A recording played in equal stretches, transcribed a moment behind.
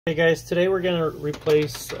Hey guys, today we're going to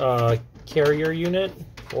replace carrier unit,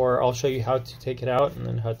 or I'll show you how to take it out and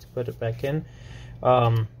then how to put it back in.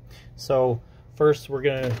 So first we're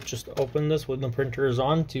going to just open this when the printer is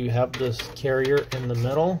on to have this carrier in the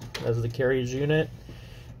middle as the carriage unit,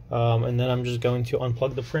 and then I'm just going to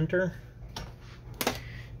unplug the printer.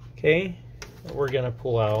 Okay, we're going to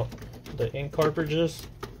pull out the ink cartridges.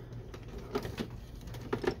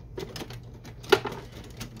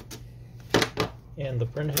 And the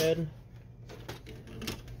print head.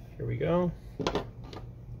 Here we go. Put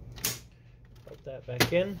that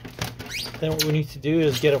back in. Then what we need to do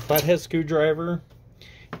is get a flathead screwdriver,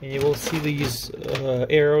 and you will see these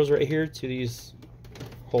arrows right here to these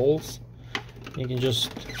holes. You can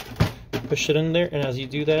just push it in there, and as you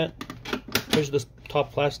do that, push this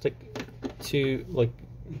top plastic to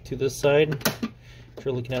this side. If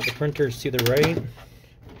you're looking at the printer, it's to the right.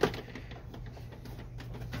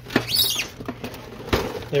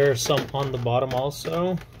 There are some on the bottom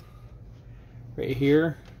also, right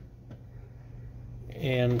here,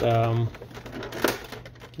 and you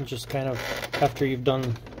can just kind of, after you've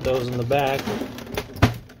done those in the back,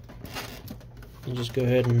 you just go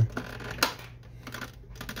ahead and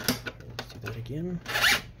let's do that again.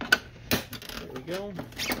 There we go.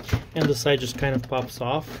 And the side just kind of pops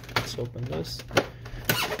off. Let's open this.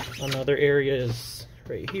 Another area is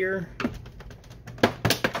right here.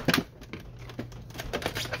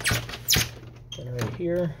 Right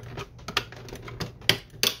here.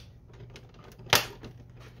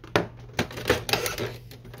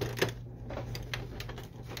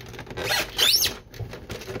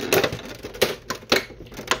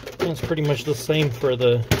 And it's pretty much the same for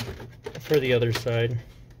the other side.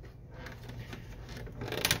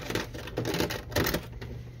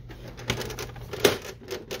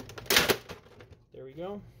 There we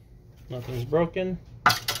go. Nothing's broken.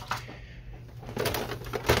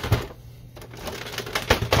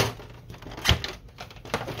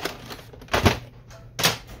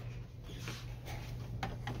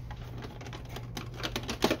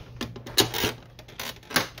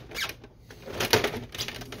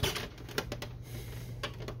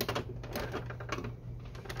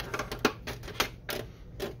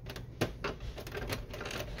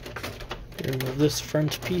 Remove this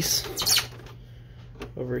front piece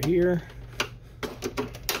over here.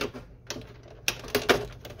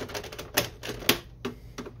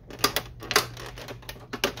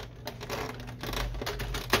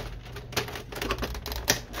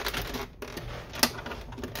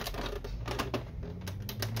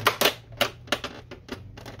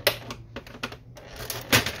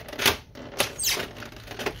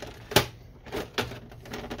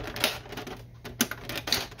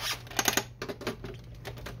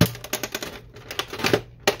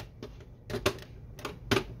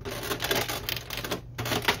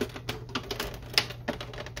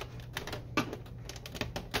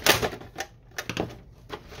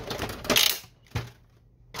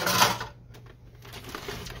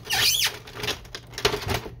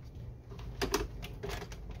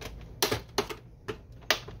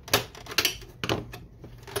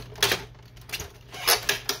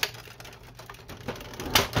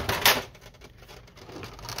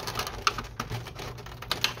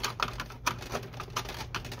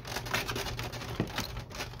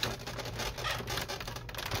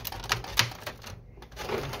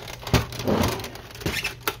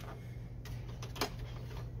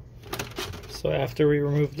 So after we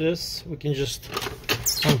remove this, we can just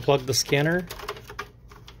unplug the scanner.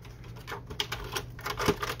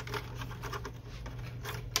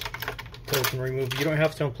 So we can remove, you don't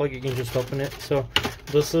have to unplug, you can just open it. So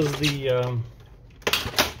this is the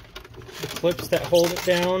clips that hold it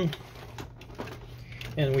down.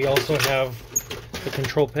 And we also have the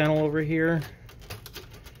control panel over here.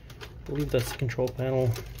 I believe that's the control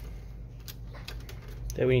panel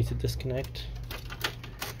that we need to disconnect.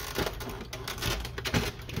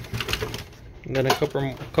 And then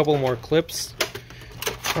a couple more clips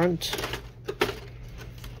front.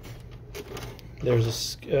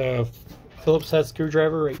 There's a Phillips head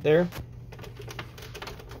screwdriver right there.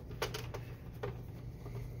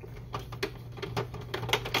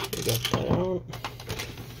 We got that out.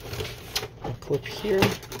 A clip here. I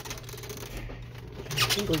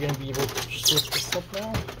think we're going to be able to just lift this up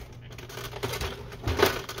now.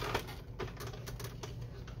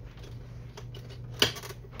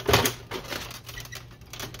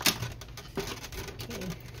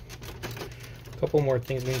 Couple more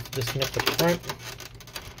things we need to disconnect the front.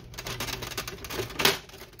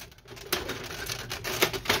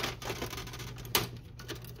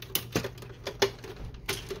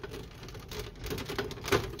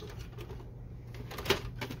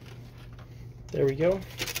 There we go.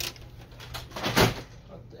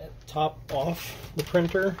 Top off the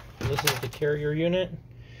printer. This is the carrier unit.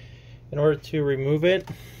 In order to remove it,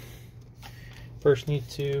 first need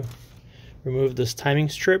to remove this timing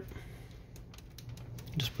strip.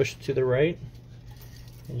 Just push it to the right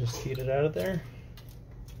and just feed it out of there.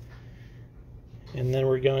 And then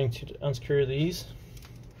we're going to unscrew these.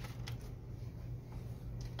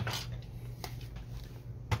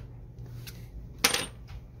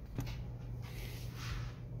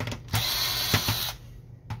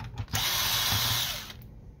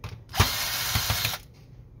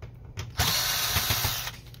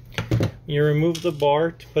 You remove the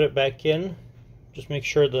bar to put it back in. Just make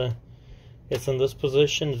sure it's in this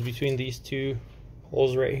position. It's between these two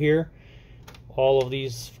holes right here. All of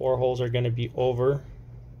these 4 holes are going to be over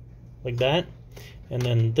like that, and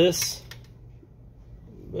then this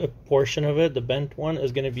portion of it, the bent one,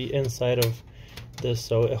 is going to be inside of this,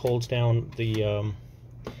 so it holds down the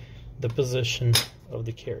position of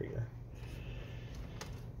the carrier.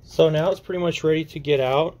 So now it's pretty much ready to get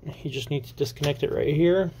out. You just need to disconnect it right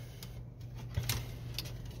here,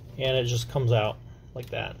 and it just comes out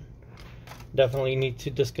like that. Definitely need to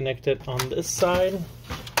disconnect it on this side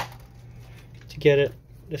to get it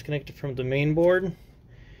disconnected from the main board.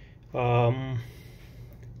 And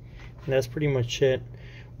that's pretty much it.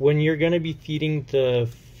 When you're going to be feeding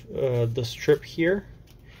the strip here,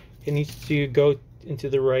 it needs to go into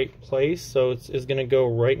the right place, so it's going to go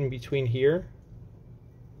right in between here,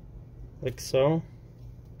 like so,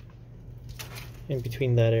 in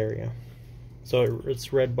between that area, so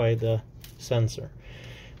it's read by the sensor.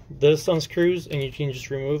 This unscrews and you can just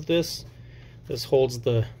remove this. This holds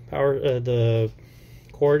the power, the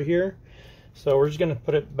cord here. So we're just going to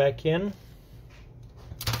put it back in.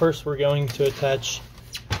 First we're going to attach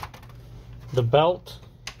the belt.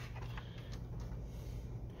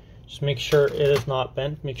 Just make sure it is not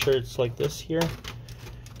bent. Make sure it's like this here,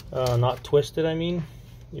 not twisted, I mean.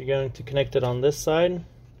 You're going to connect it on this side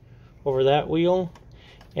over that wheel,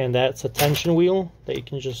 and that's a tension wheel that you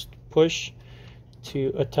can just push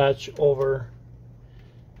to attach over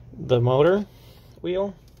the motor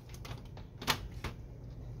wheel.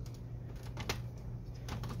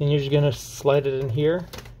 And you're just going to slide it in here.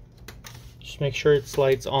 Just make sure it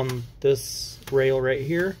slides on this rail right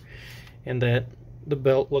here and that the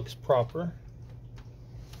belt looks proper.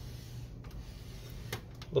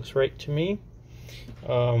 Looks right to me.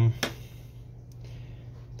 Then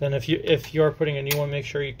if you are putting a new one, make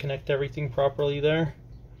sure you connect everything properly there.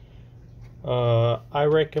 I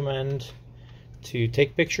recommend to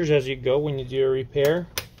take pictures as you go when you do a repair.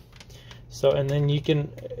 So, and then you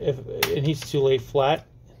can, if it needs to lay flat,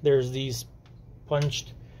 there's these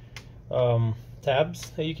punched tabs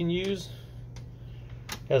that you can use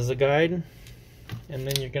as a guide, and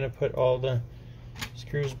then you're going to put all the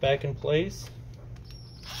screws back in place,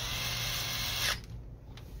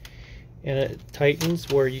 and it tightens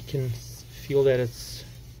where you can feel that it's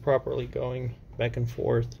properly going back and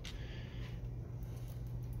forth.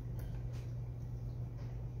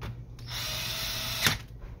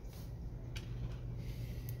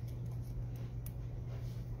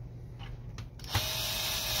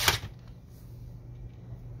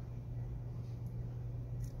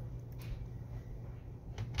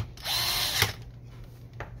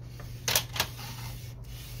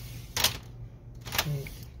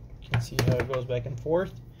 See how it goes back and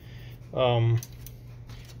forth. And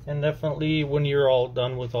definitely when you're all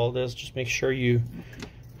done with all this, just make sure you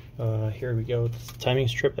here we go, this timing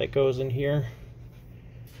strip that goes in here.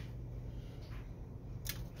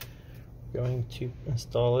 Going to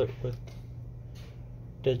install it with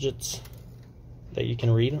digits that you can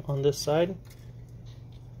read on this side,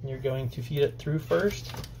 and you're going to feed it through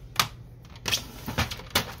first.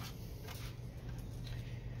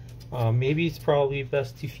 Maybe it's probably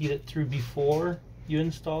best to feed it through before you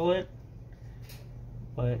install it,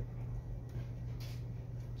 but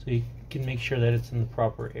so you can make sure that it's in the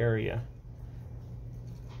proper area.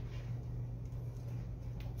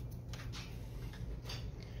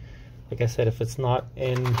 Like I said, if it's not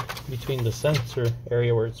in between the sensor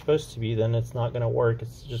area where it's supposed to be, then it's not going to work.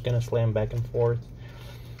 It's just going to slam back and forth.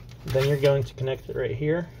 Then you're going to connect it right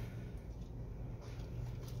here.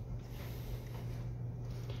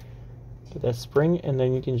 Get that spring, and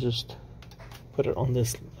then you can just put it on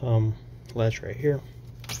this latch right here.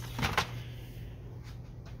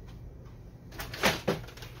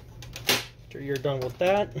 After you're done with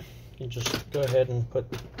that, you just go ahead and put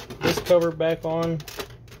this cover back on.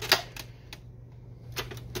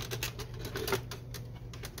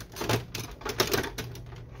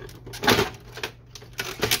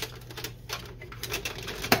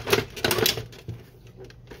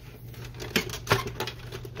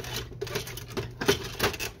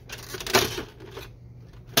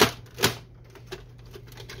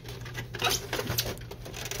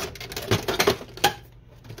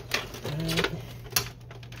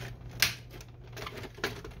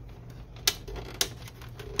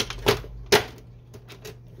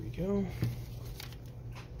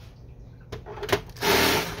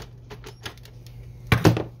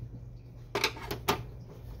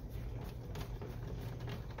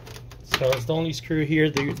 So it's the only screw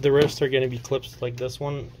here. The rest are going to be clips like this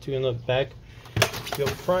one, 2 in the back, 2 up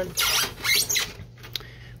front.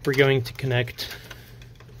 We're going to connect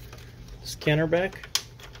the scanner back.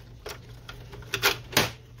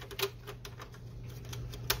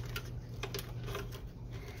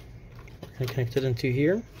 We're going to connect it into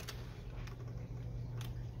here.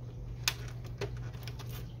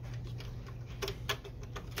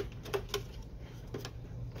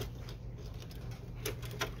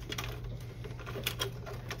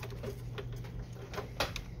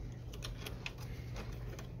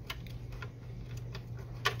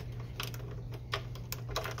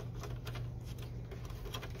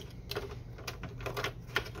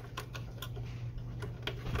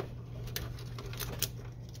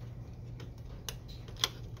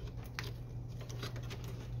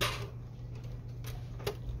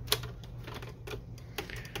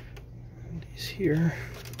 Here,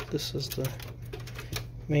 this is the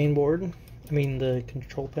main board, the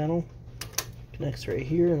control panel. Connects right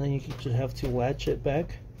here, and then you just have to latch it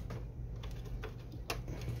back.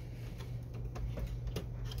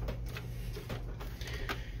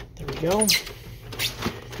 There we go.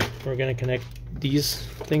 We're going to connect these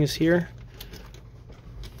things here.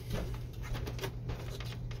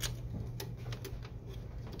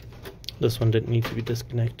 This one didn't need to be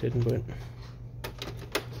disconnected, but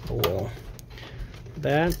oh well.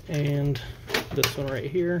 That and this one right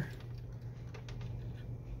here.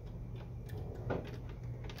 There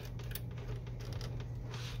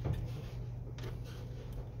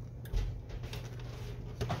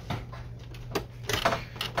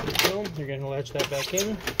we go. You're going to latch that back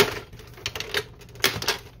in.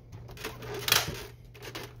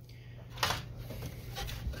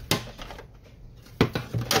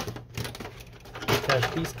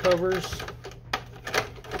 Attach these covers.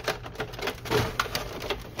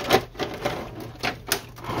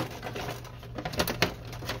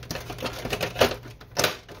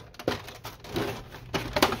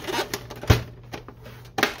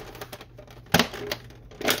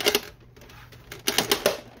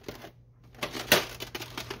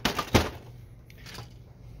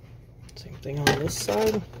 Same thing on this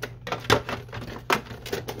side.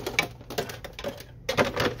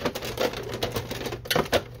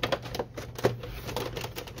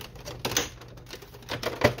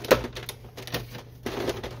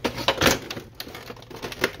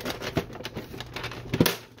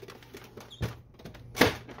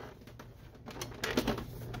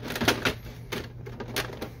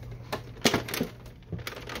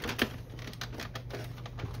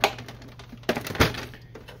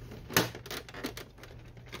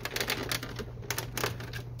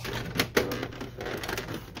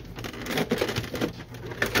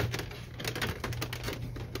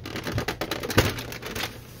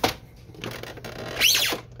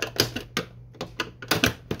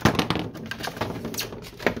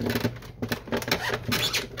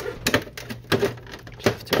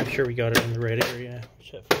 Sure we got it in the right area,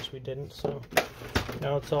 which at first we didn't, so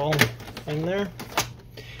now it's all in there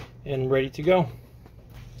and ready to go.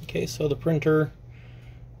 Okay, so the printer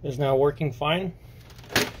is now working fine.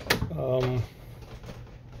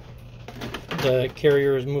 The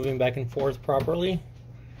carrier is moving back and forth properly,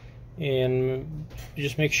 and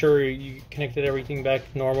just make sure you connected everything back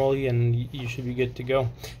normally and you should be good to go.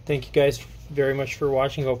 Thank you guys very much for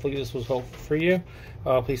watching. Hopefully this was helpful for you.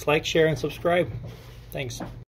 Please like, share, and subscribe. Thanks.